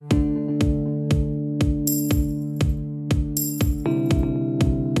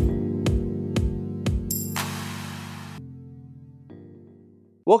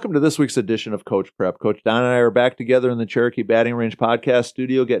Welcome to this week's edition of Coach Prep. Coach Don and I are back together in the Cherokee Batting Range podcast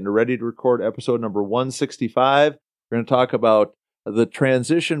studio, getting ready to record episode number 165. We're going to talk about the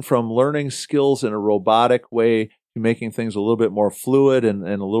transition from learning skills in a robotic way to making things a little bit more fluid and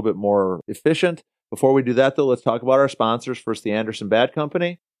a little bit more efficient. Before we do that, though, let's talk about our sponsors. First, the Anderson Bat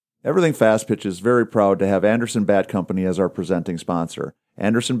Company. Everything Fast Pitch is very proud to have Anderson Bat Company as our presenting sponsor.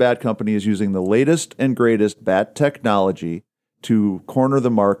 Anderson Bat Company is using the latest and greatest bat technology to corner the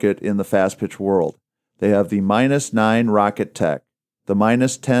market in the fast pitch world. They have the -9 Rocket Tech, the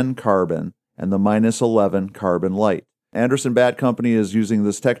 -10 Carbon, and the -11 Carbon Light. Anderson Bat Company is using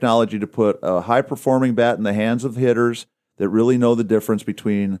this technology to put a high-performing bat in the hands of hitters that really know the difference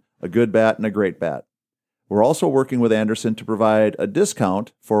between a good bat and a great bat. We're also working with Anderson to provide a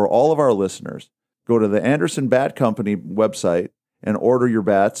discount for all of our listeners. Go to the Anderson Bat Company website and order your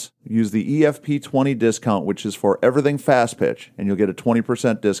bats. Use the EFP20 discount, which is for everything fast pitch, and you'll get a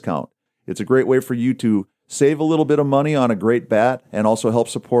 20% discount. It's a great way for you to save a little bit of money on a great bat and also help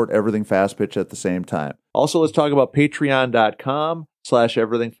support everything fast pitch at the same time. Also, let's talk about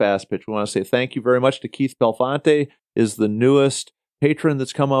patreon.com/everythingfastpitch. We want to say thank you very much to Keith Belfonte, is the newest patron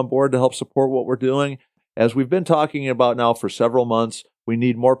that's come on board to help support what we're doing. As we've been talking about now for several months, we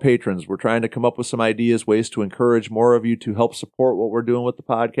need more patrons. We're trying to come up with some ideas, ways to encourage more of you to help support what we're doing with the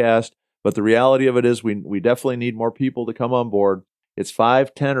podcast. But the reality of it is we definitely need more people to come on board. It's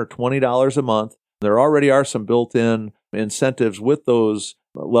 $5, $10, or $20 a month. There already are some built-in incentives with those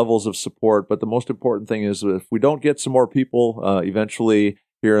levels of support. But the most important thing is if we don't get some more people, eventually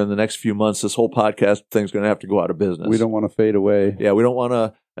here in the next few months, this whole podcast thing's going to have to go out of business. We don't want to fade away. Yeah, we don't want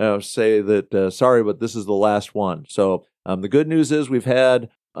to say that, sorry, but this is the last one. So the good news is we've had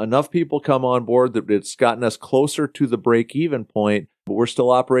enough people come on board that it's gotten us closer to the break-even point, but we're still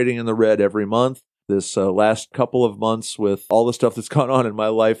operating in the red every month. This last couple of months with all the stuff that's gone on in my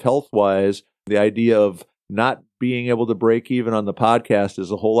life health-wise, the idea of not being able to break even on the podcast is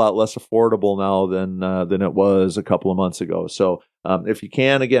a whole lot less affordable now than it was a couple of months ago. So if you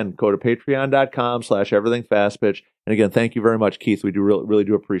can, again, go to patreon.com/everythingfastpitch. And again, thank you very much, Keith. We do really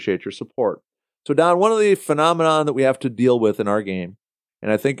do appreciate your support. So, Don, one of the phenomenon that we have to deal with in our game,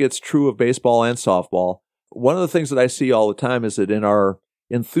 and I think it's true of baseball and softball, one of the things that I see all the time is that in our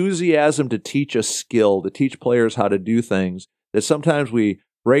enthusiasm to teach a skill, to teach players how to do things, that sometimes we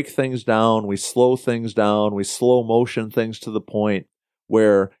break things down, we slow things down, we slow motion things to the point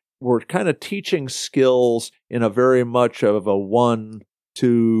where we're kind of teaching skills in a very much of a 1,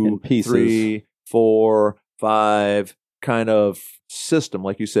 2, 3, 4, 5 kind of system,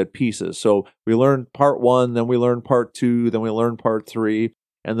 like you said, pieces. So we learn part 1, then we learn part 2, then we learn part 3,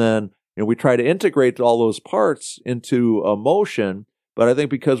 and then we try to integrate all those parts into a motion. But I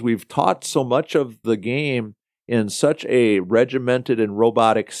think because we've taught so much of the game in such a regimented and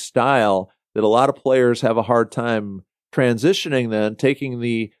robotic style that a lot of players have a hard time transitioning then, taking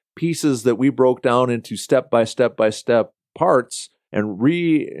the pieces that we broke down into step-by-step parts and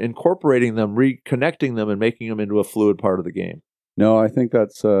reincorporating them, reconnecting them, and making them into a fluid part of the game. No, I think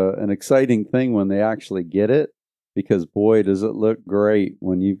that's an exciting thing when they actually get it, because boy, does it look great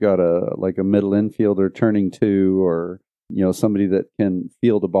when you've got a middle infielder turning two, or somebody that can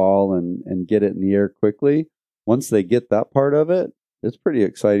field a ball and get it in the air quickly. Once they get that part of it, it's pretty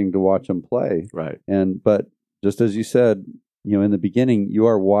exciting to watch them play. Right. But just as you said, in the beginning, you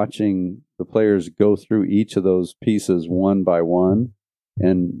are watching the players go through each of those pieces one by one,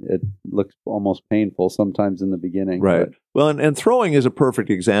 and it looks almost painful sometimes in the beginning. Right. Well, and throwing is a perfect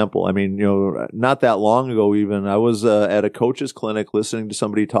example. I mean, not that long ago even, I was at a coach's clinic listening to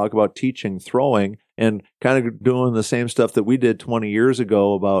somebody talk about teaching throwing and kind of doing the same stuff that we did 20 years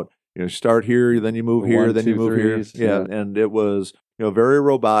ago about, start here, then you move here, then you move here. Yeah. And it was, very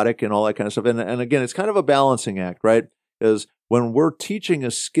robotic and all that kind of stuff. And again, it's kind of a balancing act, right? Because when we're teaching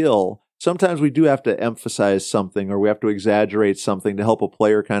a skill, sometimes we do have to emphasize something or we have to exaggerate something to help a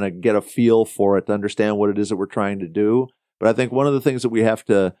player kind of get a feel for it, to understand what it is that we're trying to do. But I think one of the things that we have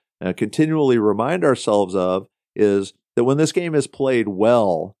to continually remind ourselves of is that when this game is played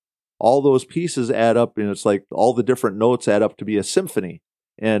well, all those pieces add up, and it's like all the different notes add up to be a symphony.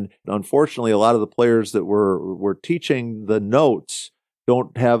 And unfortunately, a lot of the players that we're teaching the notes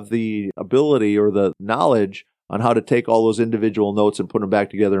don't have the ability or the knowledge on how to take all those individual notes and put them back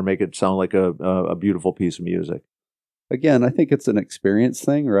together and make it sound like a beautiful piece of music. Again, I think it's an experience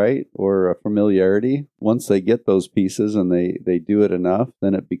thing, right? Or a familiarity. Once they get those pieces and they do it enough,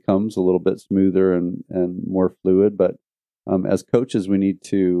 then it becomes a little bit smoother and more fluid. But as coaches, we need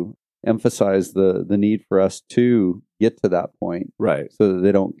to emphasize the need for us to get to that point, right? So that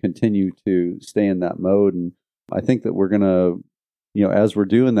they don't continue to stay in that mode. And I think that we're going to as we're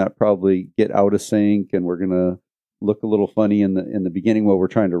doing that, probably get out of sync, and we're going to look a little funny in the beginning while we're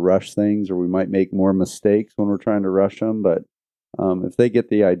trying to rush things, or we might make more mistakes when we're trying to rush them. But if they get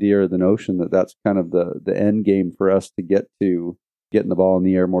the idea or the notion that that's kind of the end game for us to get to getting the ball in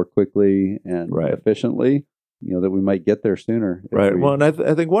the air more quickly and efficiently, that we might get there sooner. Right. Well, and I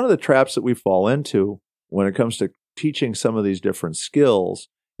think one of the traps that we fall into when it comes to teaching some of these different skills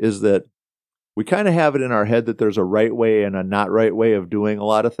is that we kind of have it in our head that there's a right way and a not right way of doing a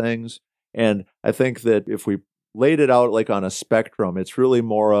lot of things. And I think that if we laid it out like on a spectrum, it's really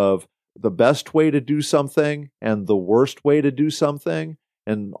more of the best way to do something and the worst way to do something.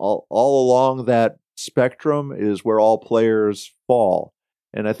 And all along that spectrum is where all players fall.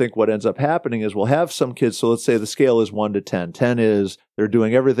 And I think what ends up happening is we'll have some kids, so let's say the scale is 1 to 10. 10 is they're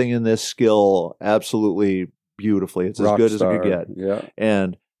doing everything in this skill absolutely beautifully. It's as good as it could get. Yeah.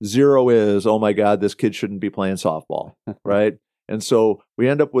 And 0 is, oh my God, this kid shouldn't be playing softball, right? And so we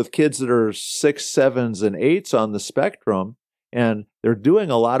end up with kids that are 6, 7s, and 8s on the spectrum, and they're doing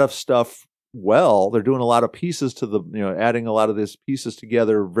a lot of stuff well. They're doing a lot of pieces to adding a lot of these pieces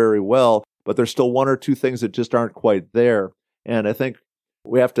together very well, but there's still 1 or 2 things that just aren't quite there. And I think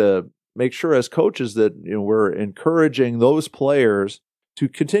we have to make sure as coaches that we're encouraging those players to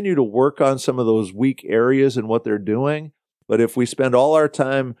continue to work on some of those weak areas in what they're doing. But if we spend all our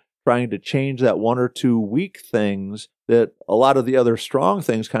time trying to change that 1 or 2 weak things, that a lot of the other strong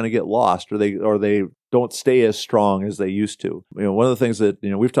things kind of get lost, or they don't stay as strong as they used to. One of the things that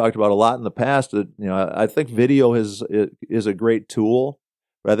we've talked about a lot in the past, that I think video is a great tool.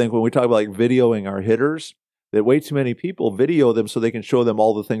 But I think when we talk about like videoing our hitters, that way too many people video them so they can show them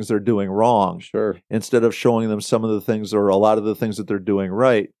all the things they're doing wrong. Sure. Instead of showing them some of the things or a lot of the things that they're doing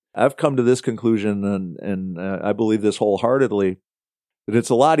right. I've come to this conclusion, and I believe this wholeheartedly, that it's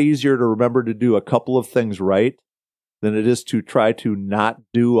a lot easier to remember to do a couple of things right than it is to try to not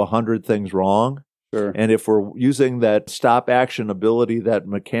do 100 things wrong. Sure. And if we're using that stop action ability, that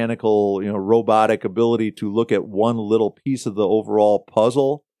mechanical, robotic ability to look at one little piece of the overall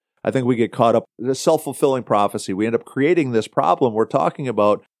puzzle, I think we get caught up in a self-fulfilling prophecy. We end up creating this problem we're talking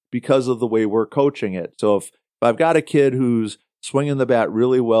about because of the way we're coaching it. So if I've got a kid who's swinging the bat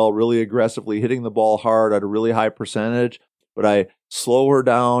really well, really aggressively, hitting the ball hard at a really high percentage, but I slow her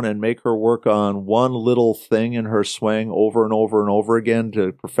down and make her work on one little thing in her swing over and over and over again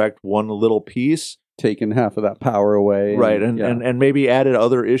to perfect one little piece, taking half of that power away. Right. And maybe added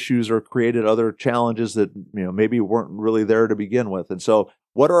other issues or created other challenges that, maybe weren't really there to begin with. And so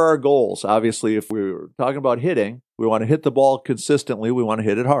what are our goals? Obviously, if we're talking about hitting, we want to hit the ball consistently. We want to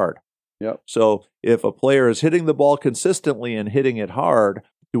hit it hard. Yep. So if a player is hitting the ball consistently and hitting it hard,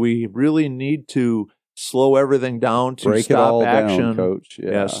 do we really need to slow everything down to break stop it all action, down, coach?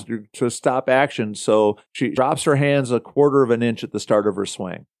 Yeah. Yes, to stop action. So she drops her hands 1/4 of an inch at the start of her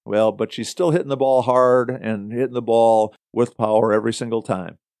swing. Well, but she's still hitting the ball hard and hitting the ball with power every single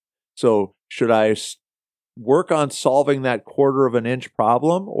time. So should I work on solving that 1/4 of an inch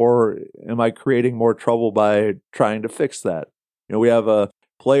problem, or am I creating more trouble by trying to fix that? We have a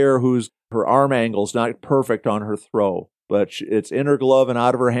player her arm angle's not perfect on her throw, but it's in her glove and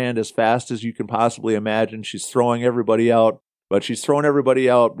out of her hand as fast as you can possibly imagine. She's throwing everybody out, but she's throwing everybody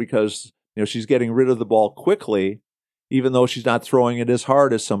out because she's getting rid of the ball quickly, even though she's not throwing it as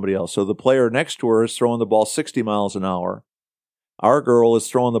hard as somebody else. So the player next to her is throwing the ball 60 miles an hour. Our girl is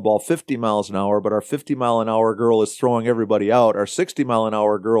throwing the ball 50 miles an hour, but our 50-mile-an-hour girl is throwing everybody out. Our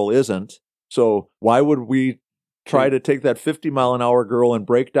 60-mile-an-hour girl isn't. So why would we try to take that 50-mile-an-hour girl and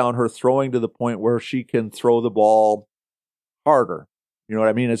break down her throwing to the point where she can throw the ball harder? You know what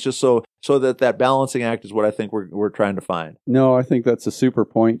I mean? It's just so that balancing act is what I think we're trying to find. No, I think that's a super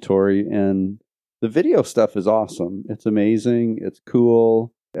point, Tori. And the video stuff is awesome. It's amazing. It's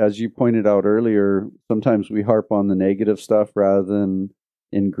cool. As you pointed out earlier, sometimes we harp on the negative stuff rather than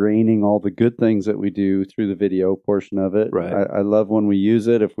ingraining all the good things that we do through the video portion of it. Right. I love when we use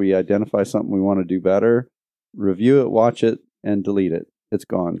it. If we identify something we want to do better, review it, watch it, and delete it. It's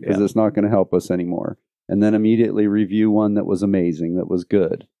gone because it's not going to help us anymore. And then immediately review one that was amazing, that was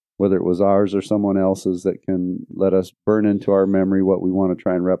good, whether it was ours or someone else's, that can let us burn into our memory what we want to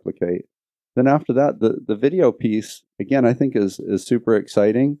try and replicate. Then after that, the video piece, again, I think is super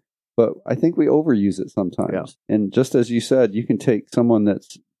exciting, but I think we overuse it sometimes. Yeah. And just as you said, you can take someone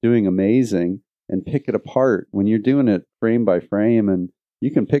that's doing amazing and pick it apart when you're doing it frame by frame, and you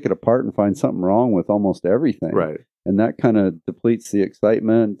can pick it apart and find something wrong with almost everything. Right. And that kind of depletes the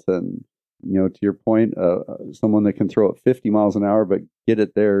excitement. And, to your point, someone that can throw it 50 miles an hour, but get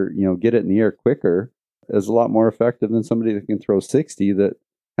it there, get it in the air quicker is a lot more effective than somebody that can throw 60 that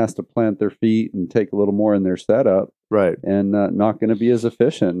has to plant their feet and take a little more in their setup, Right. and not going to be as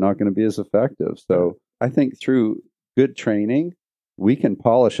efficient, not going to be as effective. So I think through good training, we can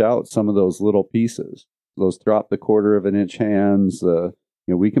polish out some of those little pieces, those drop the 1/4 of an inch hands.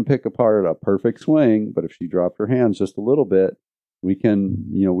 We can pick apart a perfect swing, but if she dropped her hands just a little bit, we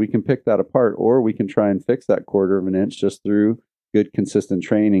can pick that apart, or we can try and fix that 1/4 of an inch just through good, consistent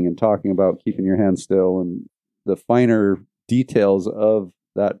training and talking about keeping your hands still and the finer details of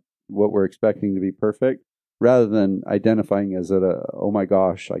that, what we're expecting to be perfect, rather than identifying as oh my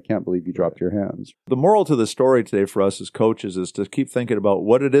gosh, I can't believe you dropped your hands. The moral to the story today for us as coaches is to keep thinking about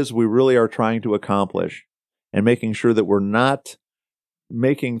what it is we really are trying to accomplish and making sure that we're not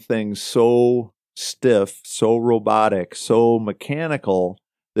making things so stiff, so robotic, so mechanical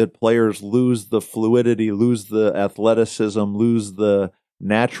that players lose the fluidity, lose the athleticism, lose the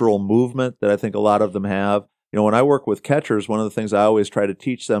natural movement that I think a lot of them have. When I work with catchers, one of the things I always try to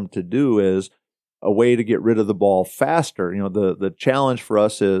teach them to do is a way to get rid of the ball faster. The challenge for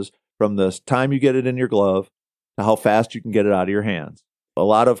us is from the time you get it in your glove to how fast you can get it out of your hands. A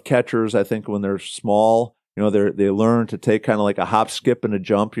lot of catchers, I think, when they're small, they learn to take kind of like a hop, skip, and a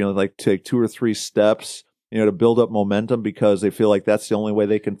jump, like take 2 or 3 steps, to build up momentum because they feel like that's the only way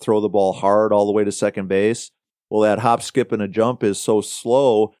they can throw the ball hard all the way to second base. Well, that hop, skip, and a jump is so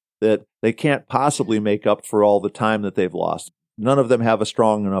slow that they can't possibly make up for all the time that they've lost. None of them have a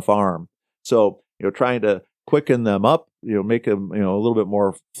strong enough arm. So, trying to quicken them up, make them, a little bit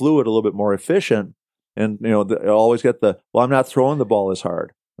more fluid, a little bit more efficient. And, they always get I'm not throwing the ball as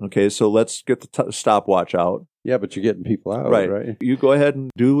hard. Okay, so let's get the stopwatch out. Yeah, but you're getting people out, right? You go ahead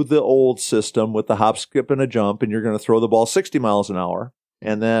and do the old system with the hop, skip, and a jump, and you're going to throw the ball 60 miles an hour.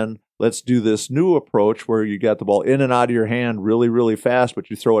 And then let's do this new approach where you got the ball in and out of your hand really, really fast,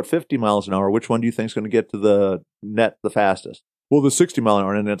 but you throw it 50 miles an hour. Which one do you think is going to get to the net the fastest? Well, the 60 mile an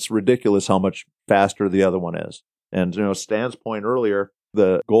hour, and it's ridiculous how much faster the other one is. And, Stan's point earlier,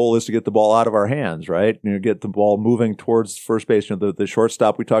 the goal is to get the ball out of our hands, right? Get the ball moving towards first base. The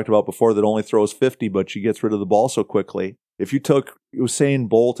shortstop we talked about before that only throws 50, but she gets rid of the ball so quickly. If you took Usain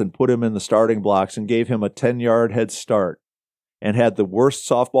Bolt and put him in the starting blocks and gave him a 10-yard head start and had the worst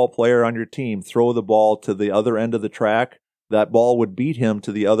softball player on your team throw the ball to the other end of the track, that ball would beat him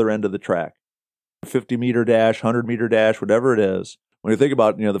to the other end of the track. 50-meter dash, 100-meter dash, whatever it is. When you think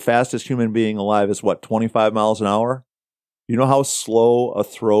about, the fastest human being alive is 25 miles an hour? You know how slow a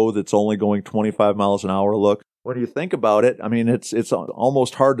throw that's only going 25 miles an hour look? When you think about it, I mean, it's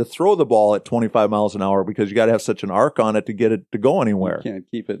almost hard to throw the ball at 25 miles an hour because you got to have such an arc on it to get it to go anywhere. You can't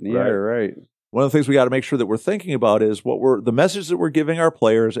keep it in the air, right? One of the things we got to make sure that we're thinking about is the message that we're giving our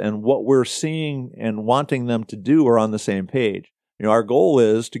players and what we're seeing and wanting them to do are on the same page. Our goal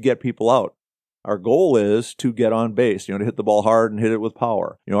is to get people out. Our goal is to get on base, to hit the ball hard and hit it with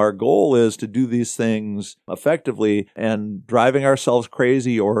power. Our goal is to do these things effectively, and driving ourselves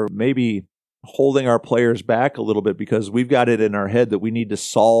crazy or maybe holding our players back a little bit because we've got it in our head that we need to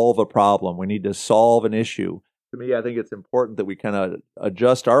solve a problem. We need to solve an issue. To me, I think it's important that we kind of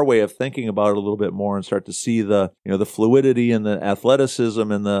adjust our way of thinking about it a little bit more and start to see the fluidity and the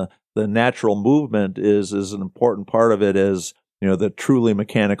athleticism and the natural movement is an important part of it as the truly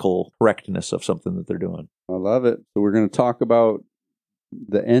mechanical correctness of something that they're doing. I love it. So we're going to talk about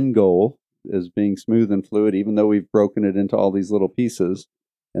the end goal as being smooth and fluid, even though we've broken it into all these little pieces,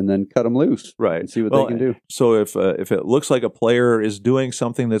 and then cut them loose, right, and see what they can do. So if it looks like a player is doing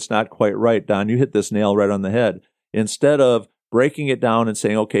something that's not quite right, Don, you hit this nail right on the head. Instead of breaking it down and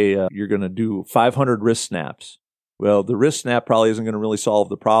saying, okay, you're going to do 500 wrist snaps. Well, the wrist snap probably isn't going to really solve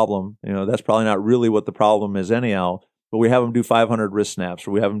the problem. That's probably not really what the problem is anyhow. But we have them do 500 wrist snaps,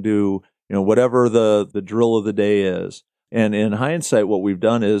 or we have them do, whatever the drill of the day is. And in hindsight, what we've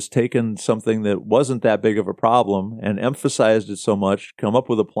done is taken something that wasn't that big of a problem and emphasized it so much, come up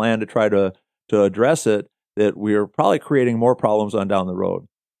with a plan to try to address it, that we're probably creating more problems on down the road.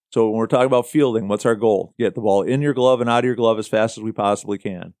 So when we're talking about fielding, what's our goal? Get the ball in your glove and out of your glove as fast as we possibly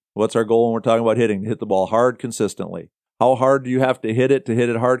can. What's our goal when we're talking about hitting? To hit the ball hard consistently. How hard do you have to hit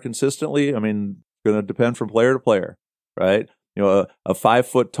it hard consistently? I mean, it's going to depend from player to player. Right? A 5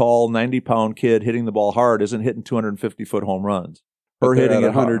 foot tall, 90-pound kid hitting the ball hard isn't hitting 250-foot home runs. Her hitting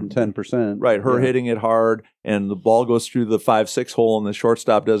it 110%. Right. Her hitting it hard, and the ball goes through the 5-6 hole, and the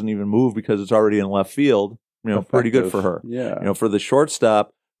shortstop doesn't even move because it's already in left field. Pretty good for her. Yeah. For the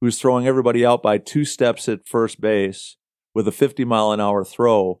shortstop who's throwing everybody out by 2 steps at first base with a 50-mile-an-hour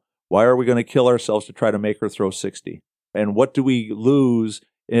throw, why are we going to kill ourselves to try to make her throw 60? And what do we lose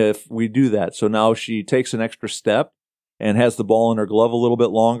if we do that? So now she takes an extra step and has the ball in her glove a little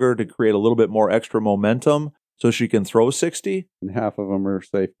bit longer to create a little bit more extra momentum. so she can throw 60. And half of them are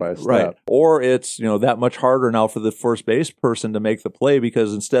safe by a step. Right. Or it's, that much harder now for the first base person to make the play,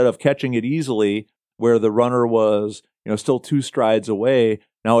 because instead of catching it easily where the runner was, still 2 strides away,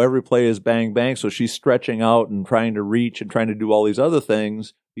 now every play is bang, bang. So she's stretching out and trying to reach and trying to do all these other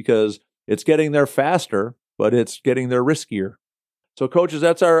things because it's getting there faster, but it's getting there riskier. So coaches,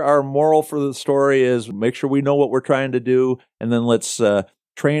 that's our moral for the story is make sure we know what we're trying to do, and then let's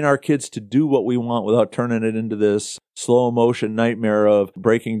train our kids to do what we want without turning it into this slow motion nightmare of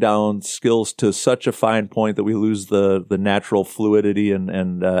breaking down skills to such a fine point that we lose the natural fluidity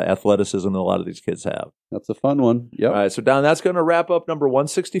and athleticism that a lot of these kids have. That's a fun one. Yep. All right, so Don, that's going to wrap up number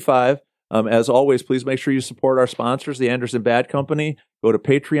 165. As always, please make sure you support our sponsors, the Anderson Bat Company. Go to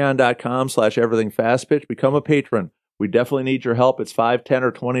patreon.com/everythingfastpitch. Become a patron. We definitely need your help. It's $5, $10,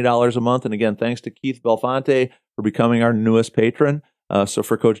 or $20 a month. And again, thanks to Keith Belfonte for becoming our newest patron. So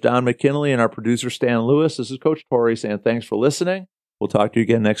for Coach Don McKinley and our producer Stan Lewis, this is Coach Torrey saying thanks for listening. We'll talk to you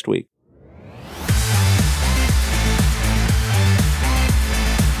again next week.